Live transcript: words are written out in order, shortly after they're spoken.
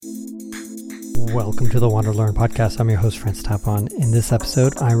Welcome to the Want to Learn podcast. I'm your host, Francis Tapon. In this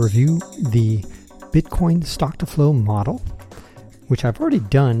episode, I review the Bitcoin stock to flow model, which I've already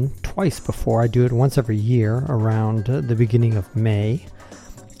done twice before. I do it once every year around the beginning of May,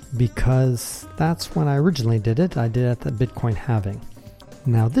 because that's when I originally did it. I did it at the Bitcoin halving.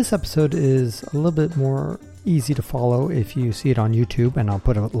 Now, this episode is a little bit more easy to follow if you see it on YouTube, and I'll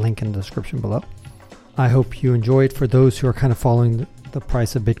put a link in the description below. I hope you enjoy it for those who are kind of following the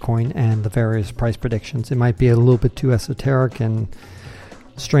price of Bitcoin and the various price predictions. It might be a little bit too esoteric and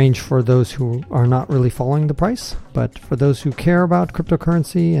strange for those who are not really following the price, but for those who care about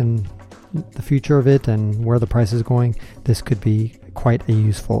cryptocurrency and the future of it and where the price is going, this could be quite a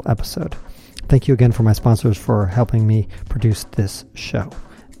useful episode. Thank you again for my sponsors for helping me produce this show.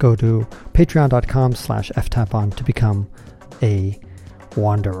 Go to patreon.com/ftapon to become a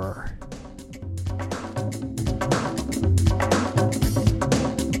wanderer.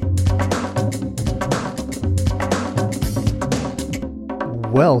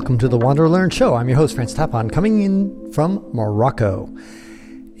 Welcome to the Wander Learn Show. I'm your host, Francis Tapon, coming in from Morocco.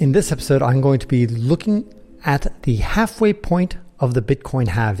 In this episode, I'm going to be looking at the halfway point of the Bitcoin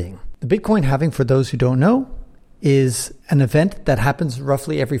halving. The Bitcoin halving, for those who don't know, is an event that happens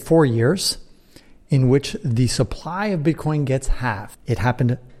roughly every 4 years in which the supply of Bitcoin gets halved. It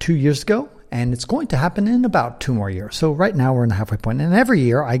happened 2 years ago, and it's going to happen in about 2 more years. So right now we're in the halfway point. And every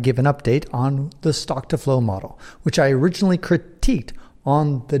year I give an update on the stock to flow model, which I originally critiqued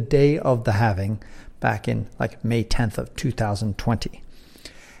on the day of the halving back in like May 10th of 2020.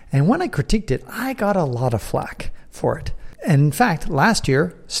 And when I critiqued it, I got a lot of flack for it. And in fact, last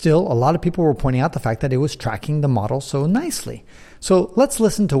year, still a lot of people were pointing out the fact that it was tracking the model so nicely. So let's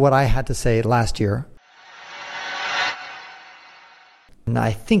listen to what I had to say last year. And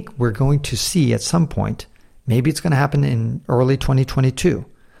I think we're going to see at some point, maybe it's going to happen in early 2022,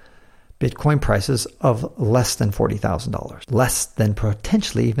 Bitcoin prices of less than $40,000, less than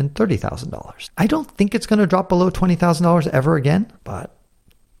potentially even $30,000. I don't think it's going to drop below $20,000 ever again, but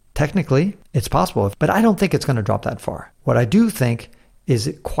technically it's possible. But I don't think it's going to drop that far. What I do think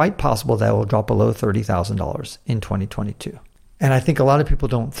is quite possible that it will drop below $30,000 in 2022. And I think a lot of people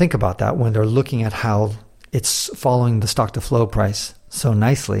don't think about that when they're looking at how it's following the stock to flow price so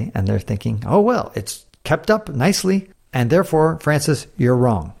nicely. And they're thinking, oh, well, it's kept up nicely. And therefore, Francis, you're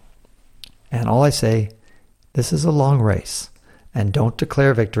wrong. And all I say, this is a long race, and don't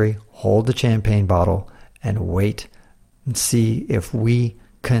declare victory. Hold the champagne bottle and wait and see if we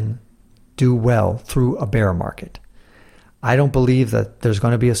can do well through a bear market. I don't believe that there's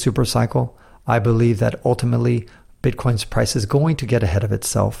going to be a super cycle. I believe that ultimately Bitcoin's price is going to get ahead of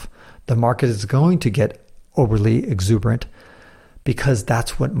itself. The market is going to get overly exuberant because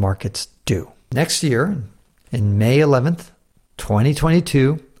that's what markets do. Next year, in May 11th,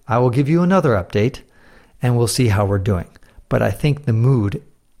 2022, I will give you another update and we'll see how we're doing. But I think the mood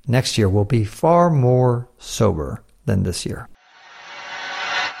next year will be far more sober than this year.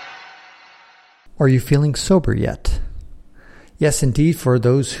 Are you feeling sober yet? Yes, indeed. For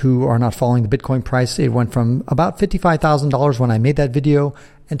those who are not following the Bitcoin price, it went from about $55,000 when I made that video,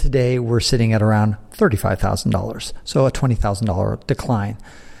 and today we're sitting at around $35,000. So a $20,000 decline.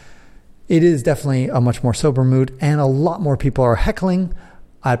 It is definitely a much more sober mood, and a lot more people are heckling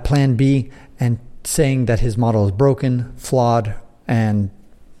at Plan B and saying that his model is broken, flawed, and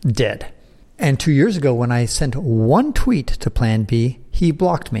dead. And 2 years ago, when I sent one tweet to Plan B, he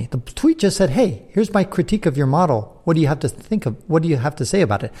blocked me. The tweet just said, hey, here's my critique of your model. What do you have to think of? What do you have to say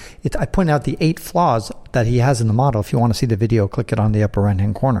about it? I point out the 8 flaws that he has in the model. If you want to see the video, click it on the upper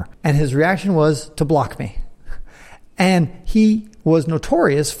right-hand corner. And his reaction was to block me. And he was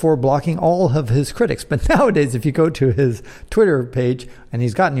notorious for blocking all of his critics. But nowadays, if you go to his Twitter page, and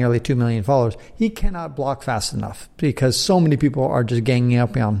he's got nearly 2 million followers, he cannot block fast enough because so many people are just ganging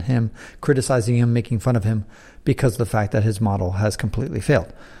up on him, criticizing him, making fun of him because of the fact that his model has completely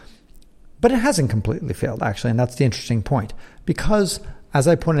failed. But it hasn't completely failed, actually, and that's the interesting point. Because, as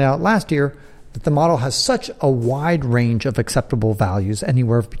I pointed out last year, that the model has such a wide range of acceptable values,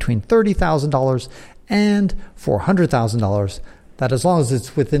 anywhere between $30,000 and $400,000, that as long as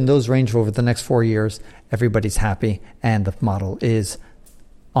it's within those range over the next 4 years, everybody's happy and the model is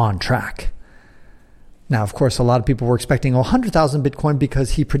on track. Now, of course, a lot of people were expecting 100,000 Bitcoin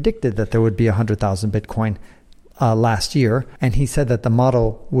because he predicted that there would be 100,000 Bitcoin last year. And he said that the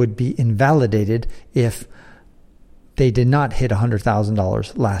model would be invalidated if they did not hit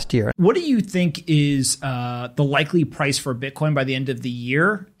 $100,000 last year. What do you think is the likely price for Bitcoin by the end of the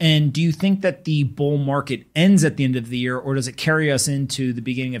year? And do you think that the bull market ends at the end of the year, or does it carry us into the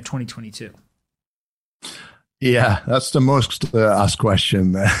beginning of 2022? Yeah, that's the most asked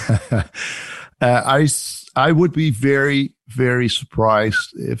question. I would be very, very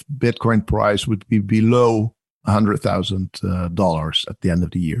surprised if Bitcoin price would be below $100,000 at the end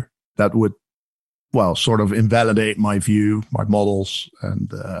of the year. That would, well, sort of invalidate my view, my models,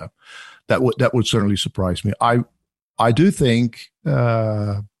 and that would certainly surprise me. I do think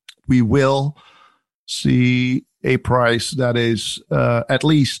we will see a price that is at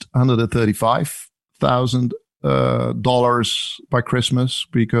least $135,000 by Christmas,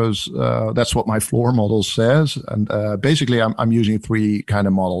 because that's what my floor model says. And basically, I'm using three kind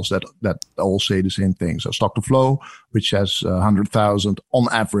of models that all say the same thing. So stock to flow, which has 100,000 on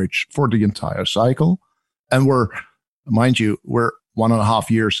average for the entire cycle, and we're 1.5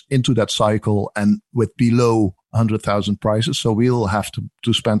 years into that cycle and with below 100,000 prices. So we'll have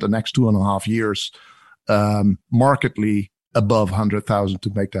to spend the next 2.5 years markedly above 100,000 to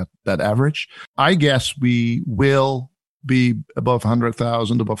make that average. I guess we will be above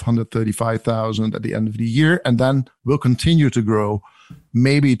 100,000, above 135,000 at the end of the year, and then we'll continue to grow,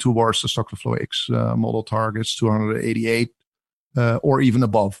 maybe towards the stock to flow X model targets, 288 or even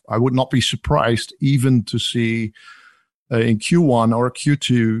above. I would not be surprised even to see in Q1 or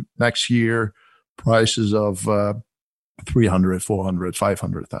Q2 next year prices of $300,000, $400,000,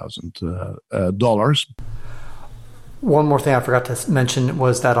 $500,000. One more thing I forgot to mention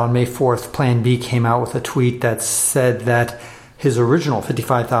was that on May 4th, Plan B came out with a tweet that said that his original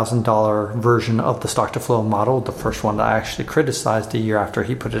 $55,000 version of the stock to flow model, the first one that I actually criticized a year after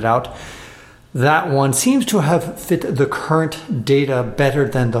he put it out, that one seems to have fit the current data better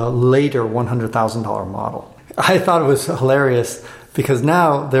than the later $100,000 model. I thought it was hilarious because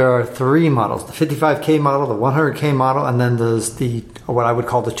now there are three models: the 55K model, the 100K model, and then there's what I would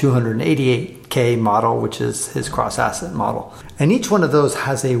call the 288K model, which is his cross-asset model. And each one of those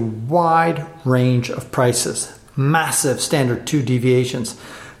has a wide range of prices, massive standard 2 deviations.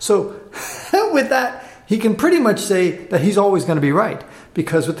 So with that, he can pretty much say that he's always going to be right,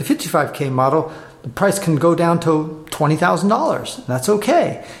 because with the 55K model, the price can go down to $20,000. That's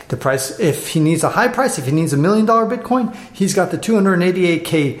okay. The price, if he needs a high price, if he needs $1 million Bitcoin, he's got the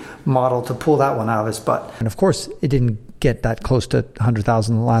 288K model to pull that one out of his butt. And of course, it didn't get that close to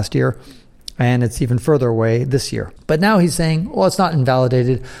 100,000 last year, and it's even further away this year. But now he's saying, well, it's not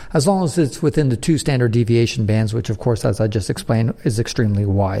invalidated as long as it's within the 2 standard deviation bands, which of course, as I just explained, is extremely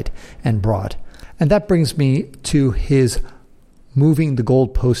wide and broad. And that brings me to his moving the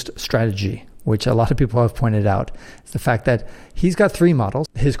goalpost strategy, which a lot of people have pointed out. It's the fact that he's got 3 models.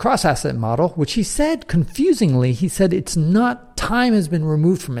 His cross-asset model, which he said, confusingly, he said it's not, time has been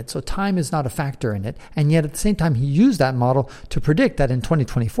removed from it, so time is not a factor in it. And yet at the same time, he used that model to predict that in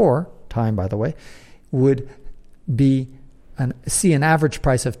 2024, time, by the way, would see an average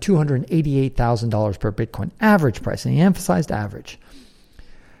price of $288,000 per Bitcoin. Average price, and he emphasized average.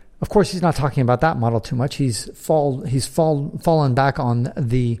 Of course, he's not talking about that model too much. He's fallen back on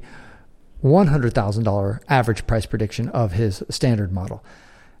the $100,000 average price prediction of his standard model.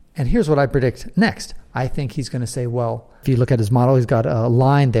 And here's what I predict next. I think he's going to say, well, if you look at his model, he's got a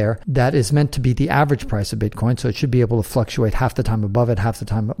line there that is meant to be the average price of Bitcoin. So it should be able to fluctuate half the time above it, half the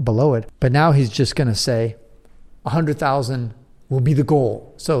time below it. But now he's just going to say 100,000 will be the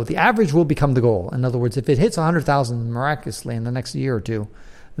goal. So the average will become the goal. In other words, if it hits 100,000 miraculously in the next year or two,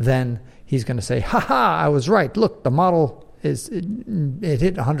 then he's going to say, I was right. Look, the model it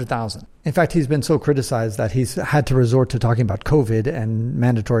hit 100,000. In fact, he's been so criticized that he's had to resort to talking about COVID and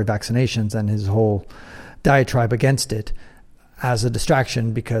mandatory vaccinations and his whole diatribe against it as a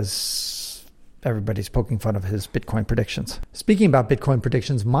distraction because everybody's poking fun of his Bitcoin predictions. Speaking about Bitcoin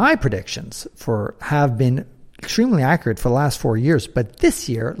predictions, my predictions have been extremely accurate for the last 4 years, but this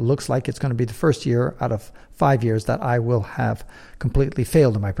year looks like it's going to be the first year out of 5 years that I will have completely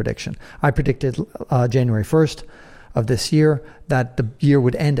failed in my prediction. I predicted January 1st of this year that the year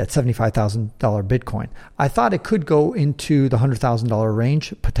would end at $75,000 Bitcoin. I thought it could go into the $100,000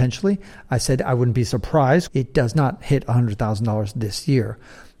 range potentially. I said I wouldn't be surprised. It does not hit $100,000 this year,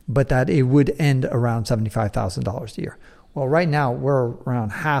 but that it would end around $75,000 a year. Well, right now we're around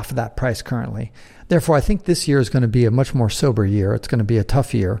half that price currently. Therefore, I think this year is going to be a much more sober year. It's going to be a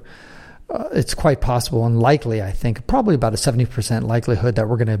tough year. It's quite possible and likely, I think, probably about a 70% likelihood that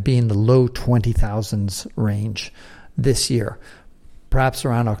we're going to be in the low 20,000s range this year, perhaps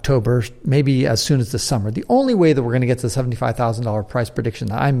around October, maybe as soon as the summer. The only way that we're going to get to the $75,000 price prediction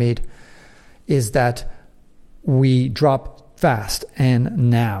that I made is that we drop fast and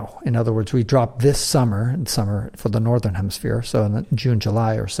now. In other words, we drop this summer for the Northern Hemisphere, so in June,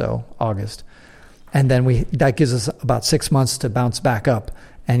 July or so, August. And then that gives us about 6 months to bounce back up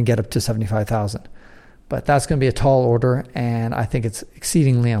and get up to 75,000. But that's going to be a tall order, and I think it's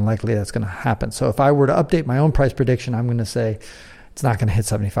exceedingly unlikely that's going to happen. So if I were to update my own price prediction, I'm going to say it's not going to hit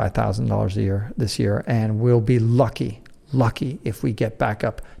 $75,000 a year this year, and we'll be lucky if we get back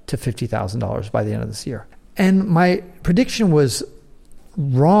up to $50,000 by the end of this year. And my prediction was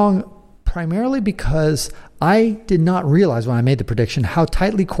wrong primarily because I did not realize when I made the prediction how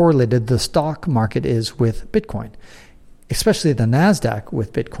tightly correlated the stock market is with Bitcoin, especially the NASDAQ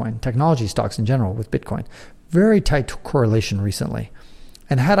with Bitcoin, technology stocks in general with Bitcoin. Very tight correlation recently.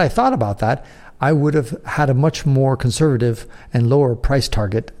 And had I thought about that, I would have had a much more conservative and lower price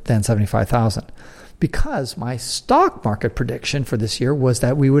target than 75,000. Because my stock market prediction for this year was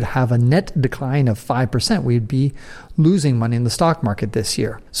that we would have a net decline of 5%. We'd be losing money in the stock market this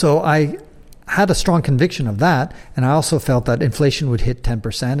year. So I had a strong conviction of that. And I also felt that inflation would hit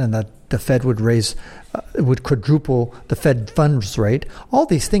 10% and that the Fed would would quadruple the Fed funds rate. All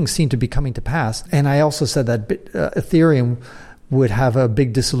these things seem to be coming to pass. And I also said that Ethereum would have a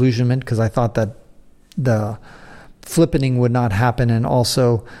big disillusionment because I thought that the flippening would not happen, and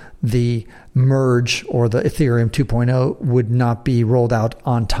also the merge or the Ethereum 2.0 would not be rolled out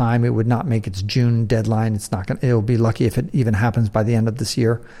on time. It would not make its June deadline. It'll be lucky if it even happens by the end of this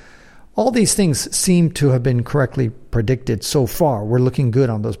year. All these things seem to have been correctly predicted so far. We're looking good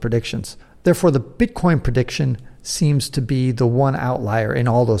on those predictions. Therefore, the Bitcoin prediction seems to be the one outlier in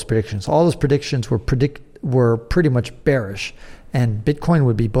all those predictions. All those predictions were pretty much bearish, and Bitcoin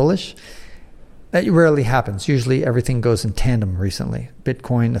would be bullish. That rarely happens. Usually everything goes in tandem recently.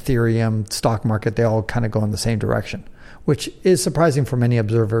 Bitcoin, Ethereum, stock market, they all kind of go in the same direction, which is surprising for many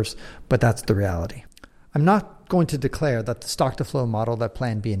observers, but that's the reality. I'm not going to declare that the stock-to-flow model that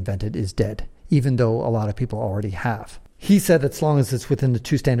Plan B invented is dead, even though a lot of people already have. He said as long as it's within the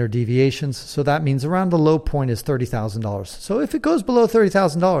 2 standard deviations, so that means around the low point is $30,000. So if it goes below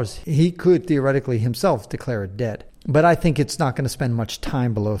 $30,000, he could theoretically himself declare it dead. But I think it's not going to spend much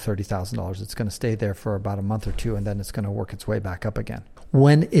time below $30,000. It's going to stay there for about a month or two, and then it's going to work its way back up again.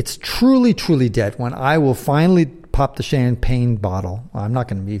 When it's truly, truly dead, when I will finally pop the champagne bottle, I'm not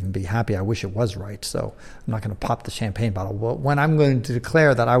going to even be happy. I wish it was right, so I'm not going to pop the champagne bottle. Well, when I'm going to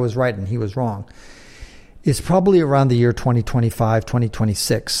declare that I was right and he was wrong, is probably around the year 2025,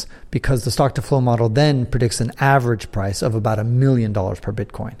 2026, because the stock-to-flow model then predicts an average price of about $1 million per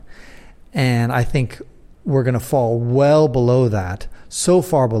Bitcoin. And I think we're going to fall well below that, so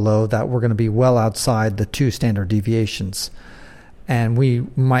far below that we're going to be well outside the 2 standard deviations. And we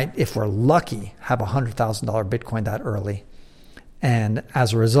might, if we're lucky, have a $100,000 Bitcoin that early. And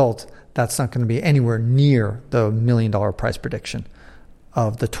as a result, that's not going to be anywhere near the $1 million price prediction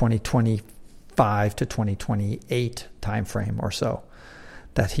of the 2025 to 2028 timeframe or so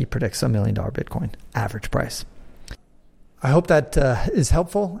that he predicts $1 million Bitcoin average price. I hope that is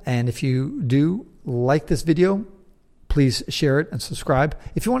helpful. And if you do like this video, please share it and subscribe.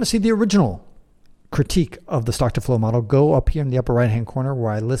 If you want to see the original critique of the stock-to-flow model, go up here in the upper right-hand corner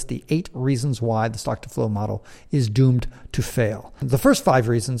where I list the 8 reasons why the stock-to-flow model is doomed to fail. The first 5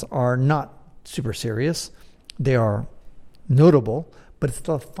 reasons are not super serious. They are notable, but it's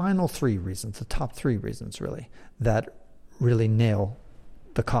the final 3 reasons, the top 3 reasons really, that really nail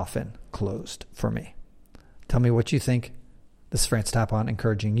the coffin closed for me. Tell me what you think. This is France Tapon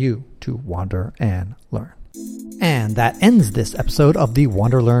encouraging you to wander and learn. And that ends this episode of the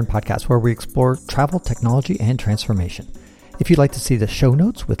Wander Learn podcast, where we explore travel, technology, and transformation. If you'd like to see the show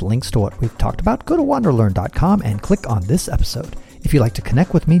notes with links to what we've talked about, go to wanderlearn.com and click on this episode. If you'd like to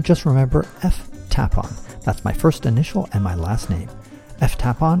connect with me, just remember ftapon. That's my first initial and my last name.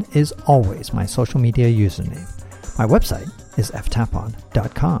 ftapon is always my social media username. My website is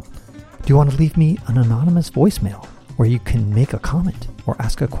ftapon.com. Do you want to leave me an anonymous voicemail where you can make a comment or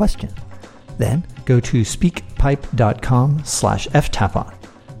ask a question? Then go to speakpipe.com/ftapon.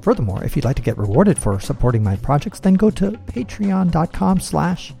 Furthermore, if you'd like to get rewarded for supporting my projects, then go to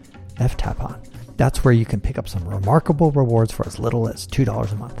patreon.com/ftapon. That's where you can pick up some remarkable rewards for as little as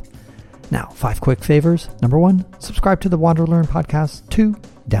 $2 a month. Now, 5 quick favors. Number 1, subscribe to the Wander Learn podcast. 2,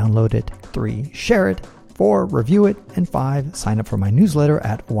 download it. 3, share it. 4, review it. And 5, sign up for my newsletter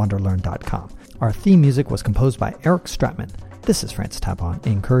at wanderlearn.com. Our theme music was composed by Eric Stratman. This is France Tapon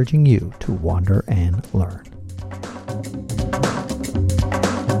encouraging you to wander and learn.